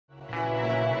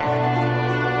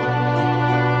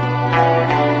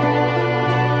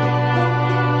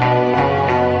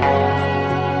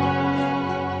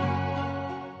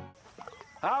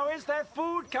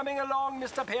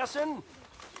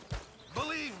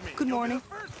Good morning.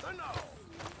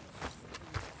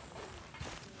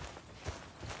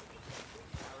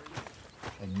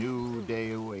 A new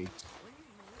day awaits.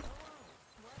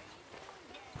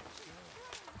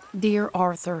 Dear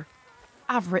Arthur,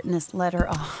 I've written this letter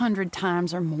 100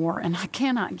 times or more, and I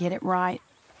cannot get it right.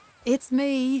 It's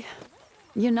me.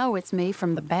 You know it's me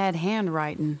from the bad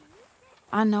handwriting.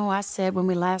 I know I said when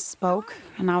we last spoke,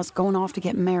 and I was going off to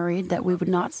get married, that we would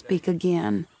not speak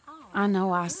again. I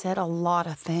know I said a lot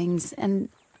of things, and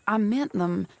I meant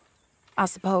them, I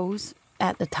suppose,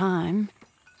 at the time.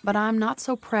 But I'm not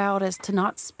so proud as to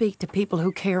not speak to people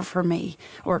who care for me,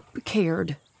 or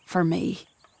cared for me.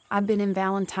 I've been in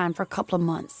Valentine for a couple of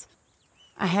months.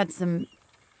 I had some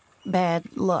bad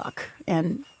luck,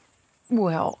 and,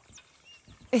 well,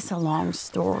 it's a long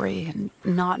story and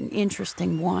not an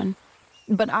interesting one.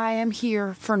 But I am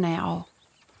here for now.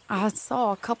 I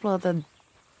saw a couple of the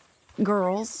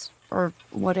girls, or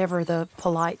whatever the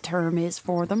polite term is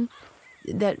for them,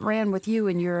 that ran with you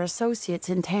and your associates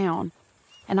in town.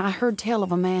 And I heard tell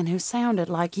of a man who sounded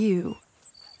like you.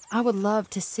 I would love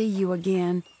to see you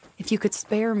again, if you could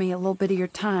spare me a little bit of your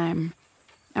time.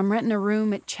 I'm renting a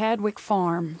room at Chadwick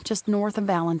Farm, just north of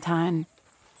Valentine.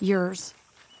 Yours,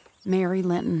 Mary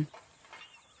Linton.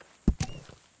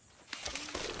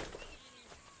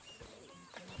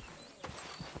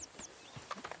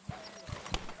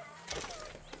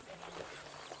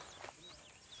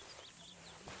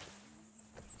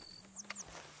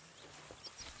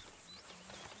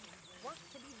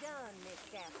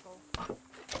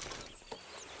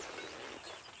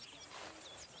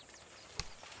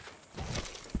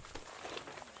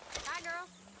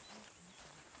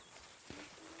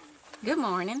 Good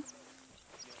morning.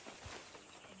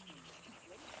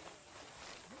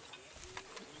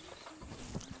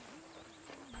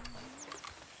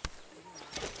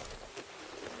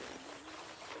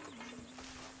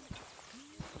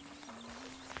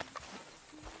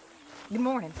 Good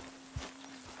morning.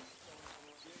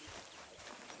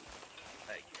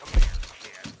 Hey, come here,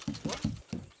 kid.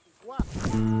 What?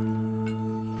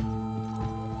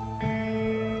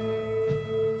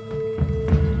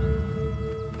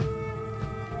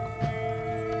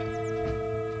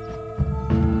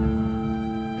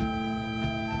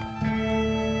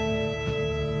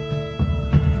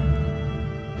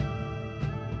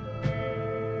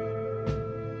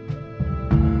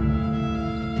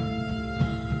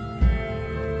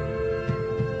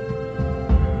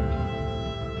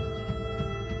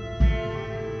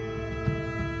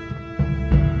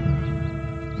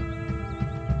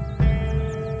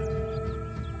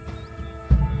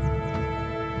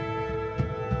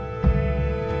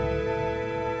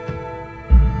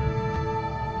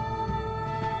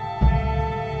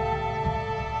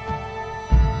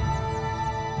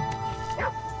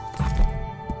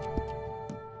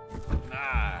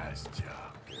 Nice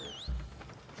job, girl.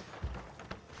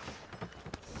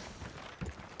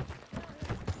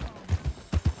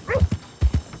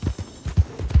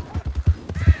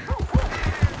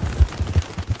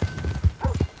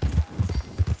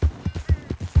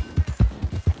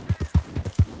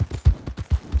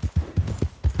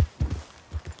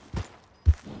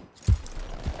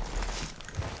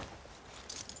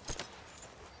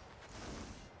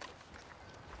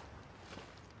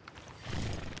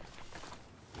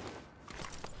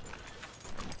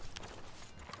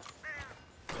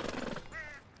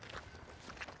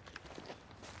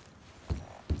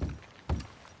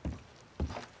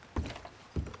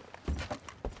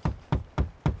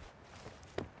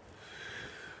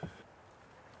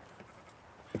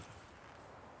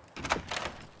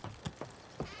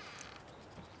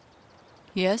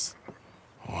 Yes?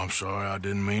 Oh, I'm sorry, I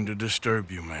didn't mean to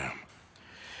disturb you, ma'am.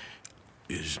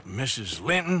 Is Mrs.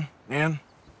 Linton in?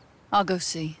 I'll go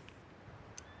see.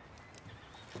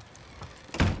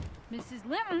 Mrs.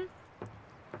 Linton,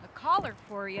 a caller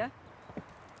for you.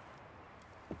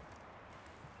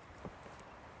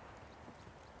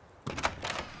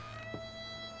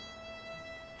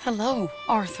 Hello,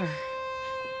 Arthur.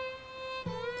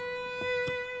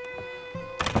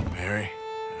 Mary?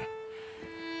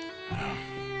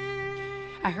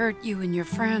 I heard you and your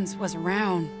friends was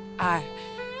around.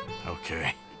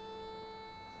 Okay.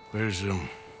 Where's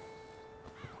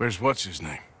what's his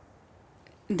name?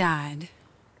 Died.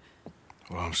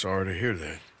 Well, I'm sorry to hear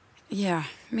that. Yeah,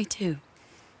 me too.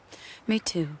 Me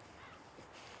too.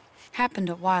 Happened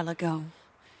a while ago.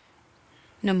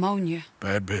 Pneumonia.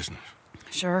 Bad business.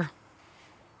 Sure.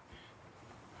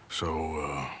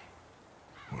 So,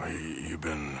 well, you've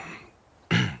been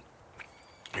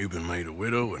made a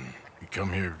widow and you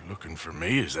come here looking for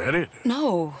me, is that it?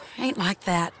 No, ain't like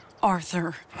that,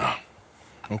 Arthur. Oh,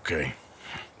 okay.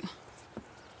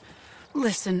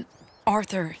 Listen,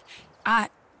 Arthur,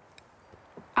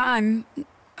 I'm...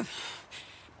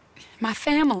 my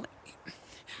family.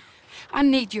 I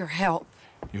need your help.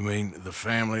 You mean the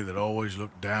family that always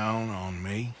looked down on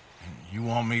me? And you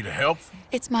want me to help them?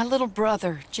 It's my little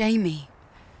brother, Jamie.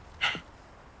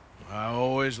 I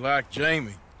always liked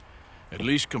Jamie, at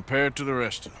least compared to the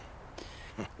rest of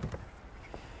them.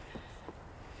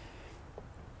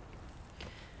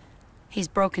 He's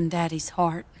broken Daddy's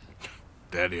heart.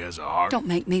 Daddy has a heart. Don't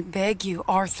make me beg you,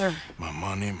 Arthur. My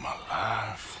money, my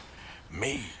life,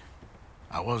 me.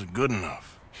 I wasn't good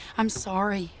enough. I'm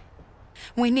sorry.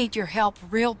 We need your help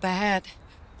real bad.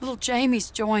 Little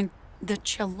Jamie's joined the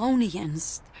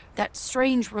Chelonians, that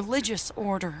strange religious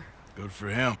order. Good for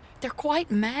him. They're quite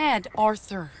mad,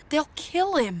 Arthur. They'll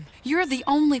kill him. You're the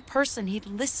only person he'd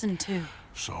listen to.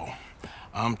 So,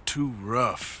 I'm too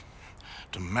rough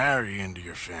to marry into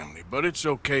your family, but it's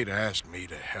okay to ask me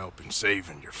to help in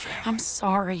saving your family. I'm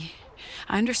sorry.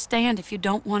 I understand if you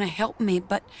don't want to help me,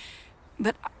 but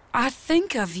I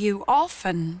think of you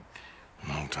often. A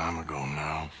long time ago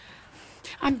now.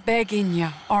 I'm begging you,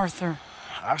 Arthur.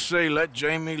 I say let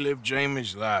Jamie live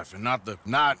Jamie's life and not the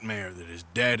nightmare that his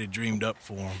daddy dreamed up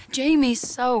for him. Jamie's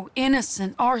so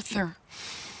innocent, Arthur.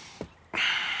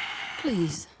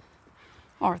 Please,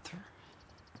 Arthur.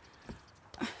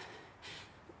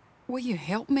 Will you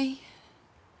help me?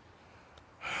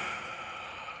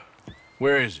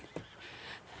 Where is it?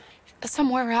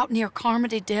 Somewhere out near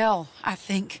Carmody Dell, I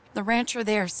think. The rancher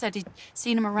there said he'd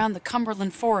seen him around the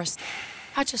Cumberland forest.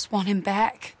 I just want him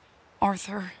back,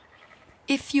 Arthur.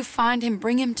 If you find him,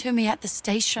 bring him to me at the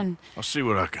station. I'll see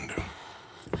what I can do.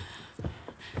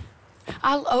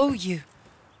 I'll owe you.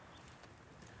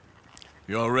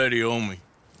 You already owe me.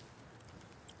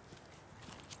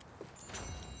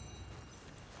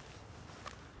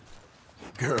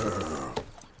 Girl.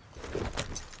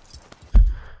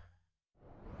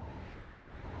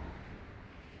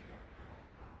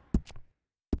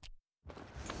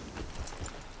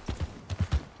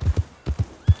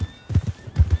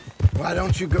 Why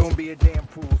don't you go and be a damn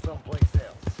fool someplace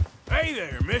else? Hey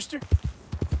there, mister.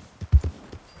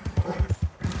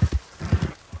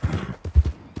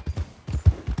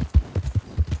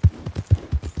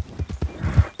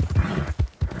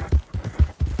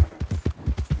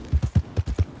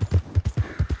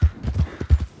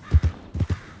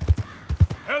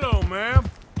 Hello, ma'am.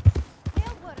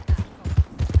 Well, what an asshole.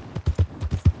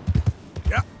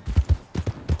 Yeah.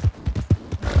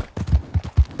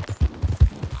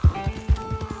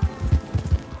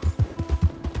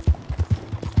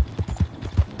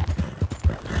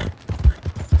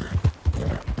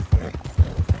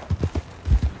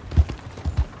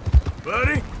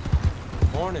 Buddy?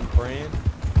 Morning, friend.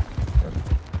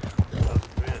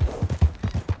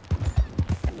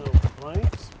 No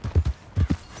complaints.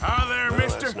 Hi there,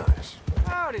 mister. That's nice.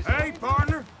 Howdy, Hey,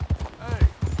 partner. Hey.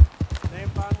 Damn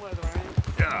fine weather, ain't it?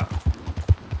 Yeah.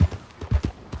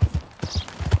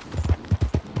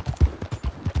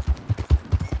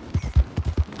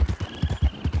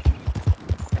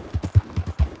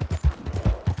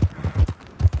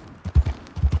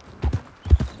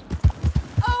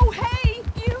 Oh, hey,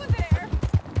 you there!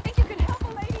 Think you can help a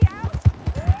lady out?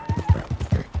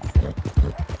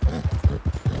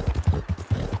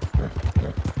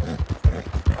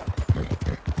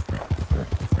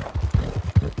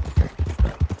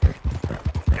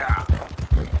 Yeah.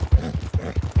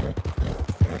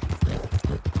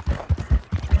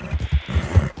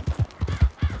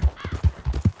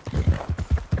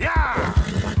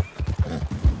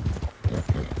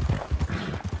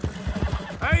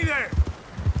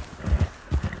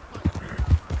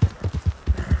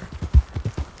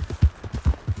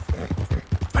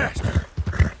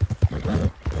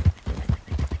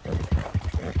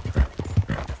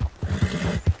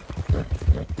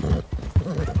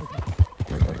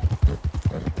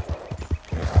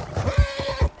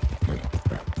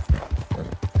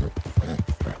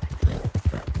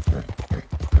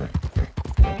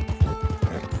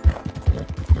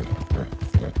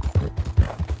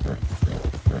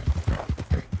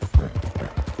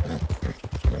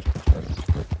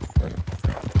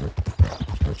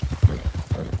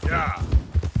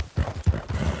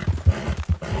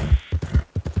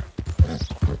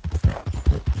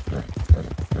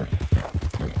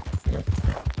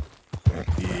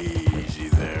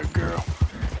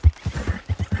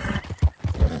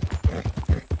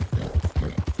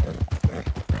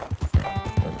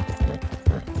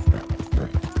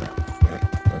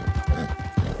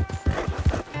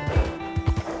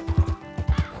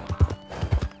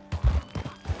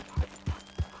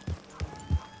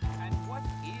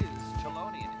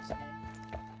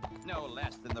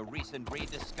 in the recent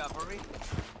rediscovery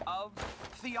of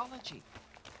theology.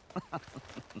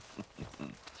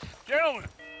 Gentlemen!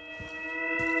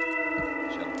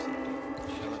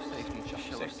 Shell of safety.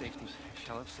 Shell of safety.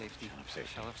 Shell of safety.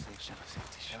 Shell of safety. Shell of safety.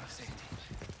 Shell of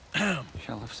safety.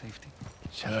 Shell of safety.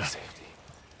 Shell of safety.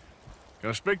 Can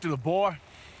I speak to the boy?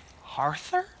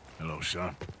 Arthur? Hello,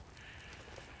 son.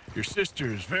 Your sister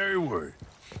is very worried.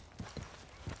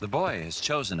 The boy has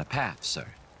chosen a path, sir.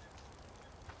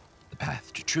 The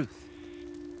path to truth.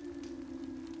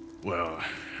 Well,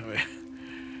 I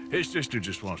mean, his sister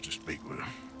just wants to speak with him.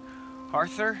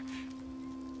 Arthur,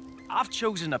 I've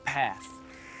chosen a path.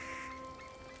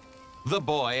 The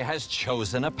boy has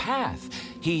chosen a path.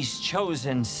 He's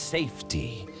chosen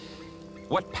safety.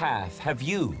 What path have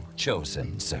you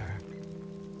chosen, sir?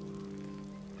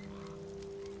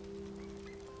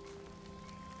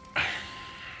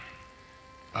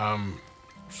 I'm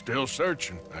still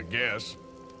searching, I guess.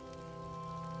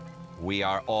 We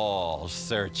are all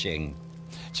searching.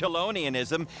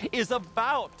 Chelonianism is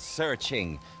about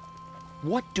searching.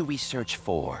 What do we search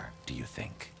for, do you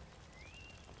think?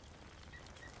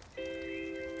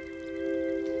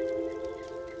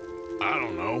 I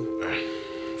don't know.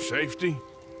 Safety?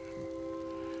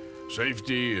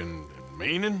 Safety and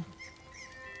meaning?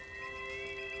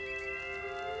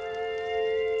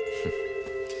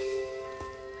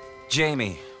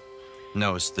 Jamie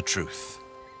knows the truth.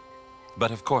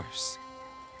 But of course,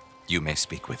 you may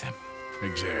speak with him.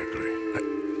 Exactly.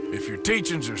 If your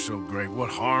teachings are so great, what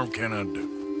harm can I do?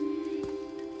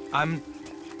 I'm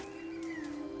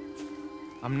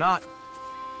not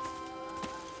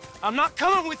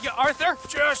coming with you, Arthur!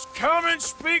 Just come and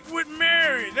speak with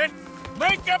Mary, then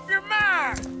make up your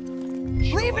mind!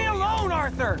 Leave me alone,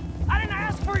 Arthur! I didn't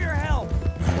ask for your help!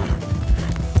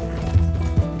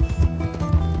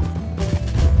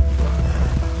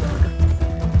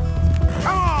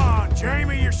 Come on,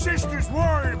 Jamie, your sister's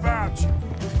worried about you.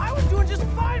 I was doing just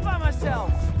fine by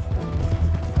myself!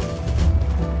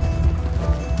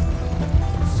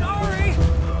 Sorry!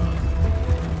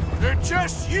 They're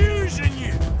just using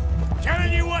you,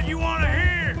 telling you what you want to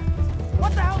hear.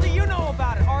 What the hell do you know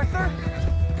about it, Arthur?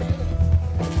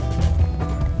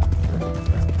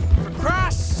 For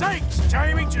Christ's sakes,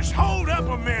 Jamie, just hold up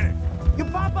a minute. You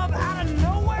pop up out of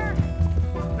nowhere?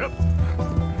 Yep.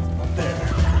 There.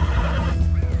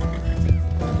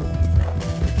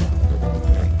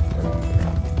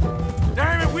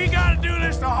 Damn it, we gotta do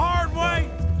this the hard way.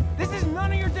 This is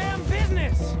none of your damn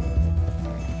business!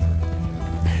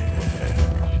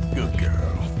 Good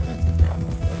girl.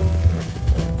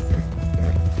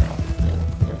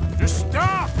 Just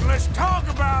stop and let's talk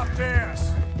about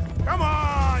this. Come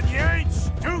on, you ain't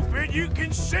stupid. You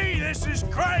can see this is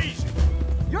crazy.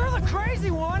 You're the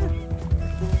crazy one!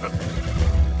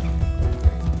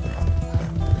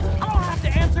 I don't have to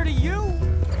answer to you!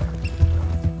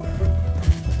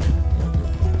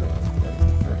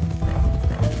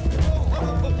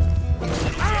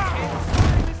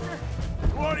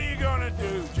 What are you gonna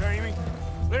do, Jamie?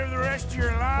 Live the rest of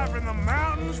your life in the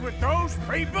mountains with those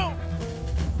people?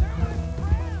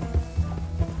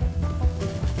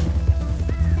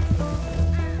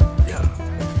 Yeah,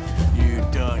 you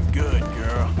done good,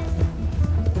 girl.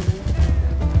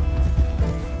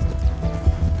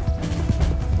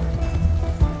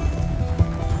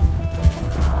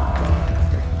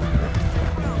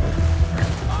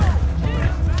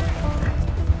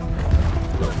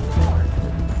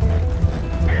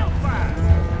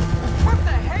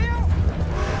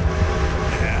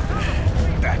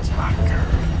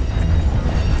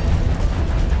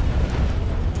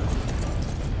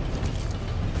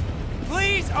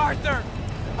 Arthur!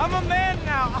 I'm a man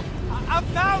now. I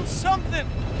found something.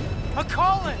 A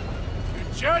calling.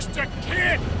 You're just a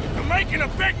kid. You're making a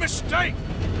big mistake.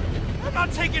 I'm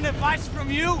not taking advice from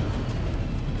you.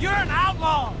 You're an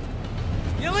outlaw.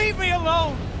 You leave me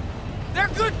alone. They're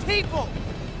good people.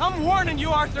 I'm warning you,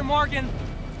 Arthur Morgan.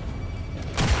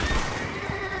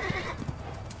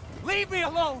 Leave me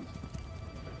alone.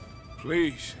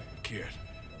 Please, kid.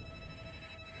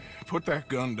 Put that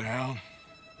gun down.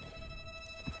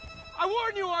 I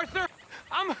warn you, Arthur!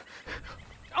 I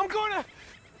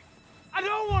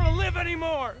don't want to live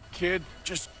anymore! Kid,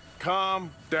 just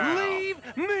calm down. Leave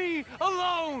me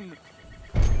alone!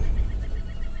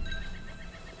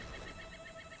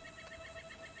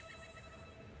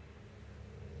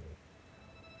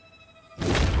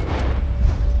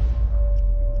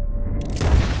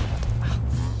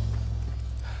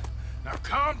 Now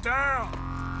calm down.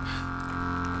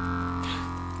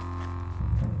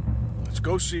 Let's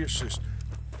go see your sister.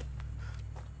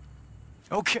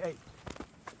 Okay.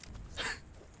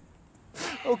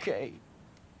 Okay.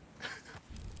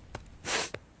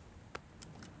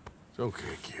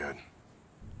 okay, kid.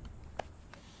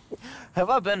 Have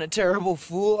I been a terrible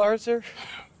fool, Arthur?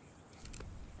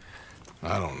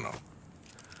 I don't know.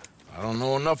 I don't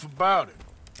know enough about it.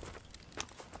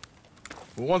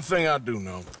 But one thing I do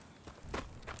know.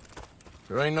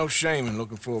 There ain't no shame in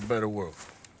looking for a better world.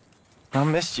 I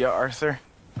missed you, Arthur.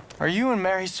 Are you and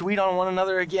Mary sweet on one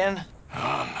another again?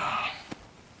 Oh,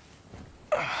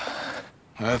 no.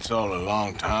 That's all a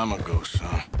long time ago,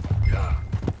 son. Yeah.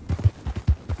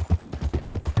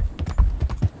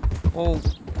 Well,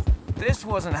 this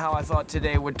wasn't how I thought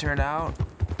today would turn out.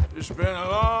 It's been a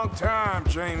long time,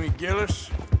 Jamie Gillis.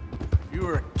 You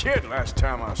were a kid last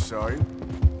time I saw you.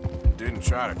 Didn't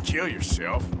try to kill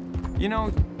yourself. You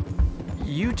know,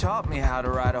 you taught me how to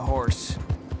ride a horse.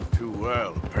 Too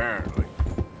well, apparently.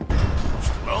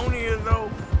 Slonia,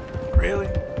 though? Really?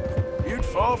 You'd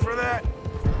fall for that?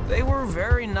 They were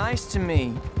very nice to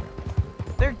me.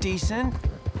 They're decent.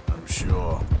 I'm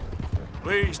sure.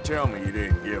 Please tell me you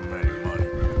didn't give them any money.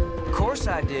 Of course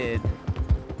I did.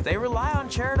 They rely on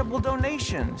charitable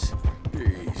donations.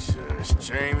 Jesus,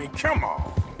 Jamie, come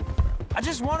on. I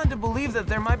just wanted to believe that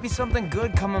there might be something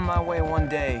good coming my way one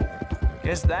day.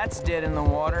 Guess that's dead in the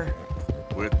water.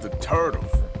 With the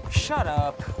turtles. Shut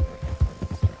up.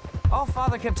 All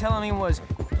Father kept telling me was,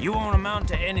 you won't amount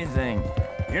to anything.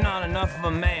 You're not enough of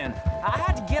a man. I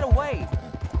had to get away.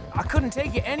 I couldn't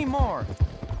take it anymore.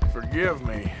 Forgive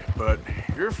me, but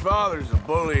your father's a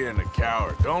bully and a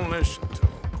coward. Don't listen to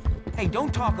him. Hey,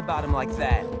 don't talk about him like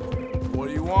that. What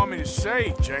do you want me to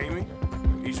say, Jamie?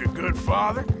 He's a good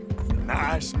father? A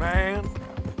nice man?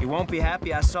 He won't be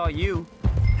happy I saw you.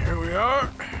 Here we are.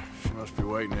 She must be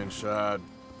waiting inside.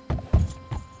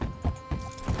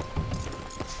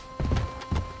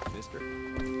 Mister.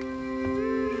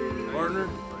 Partner?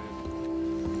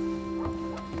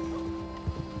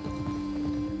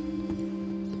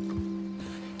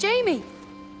 Jamie!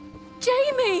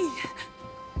 Jamie!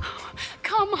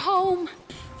 Come home.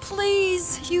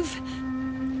 Please,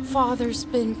 Father's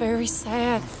been very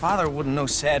sad. Father wouldn't know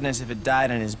sadness if it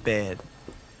died in his bed.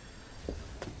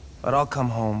 But I'll come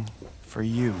home for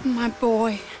you. My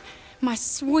boy. My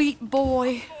sweet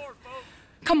boy.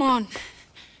 Come on.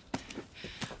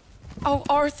 Oh,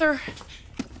 Arthur.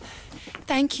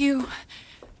 Thank you.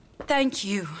 Thank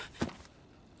you.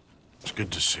 It's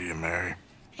good to see you, Mary.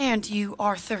 And you,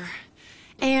 Arthur.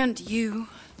 And you.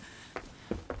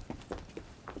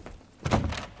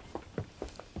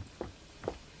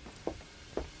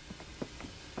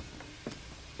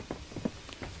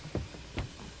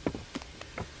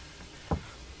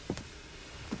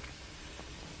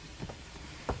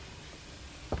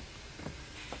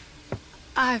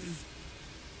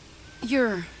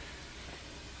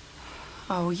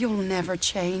 Oh, you'll never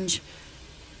change.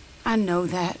 I know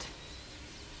that.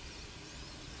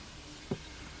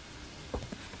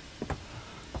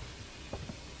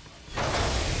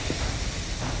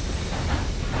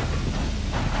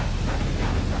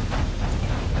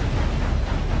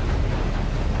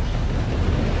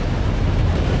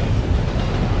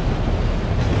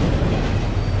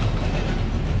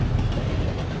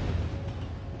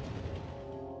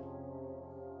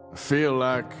 I feel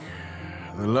like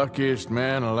the luckiest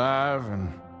man alive,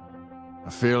 and I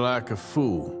feel like a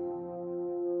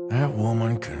fool. That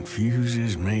woman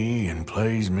confuses me and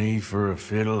plays me for a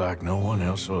fiddle like no one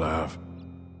else alive.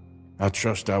 I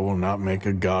trust I will not make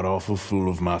a god-awful fool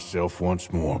of myself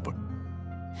once more, but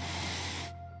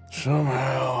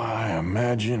somehow I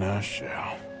imagine I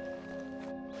shall.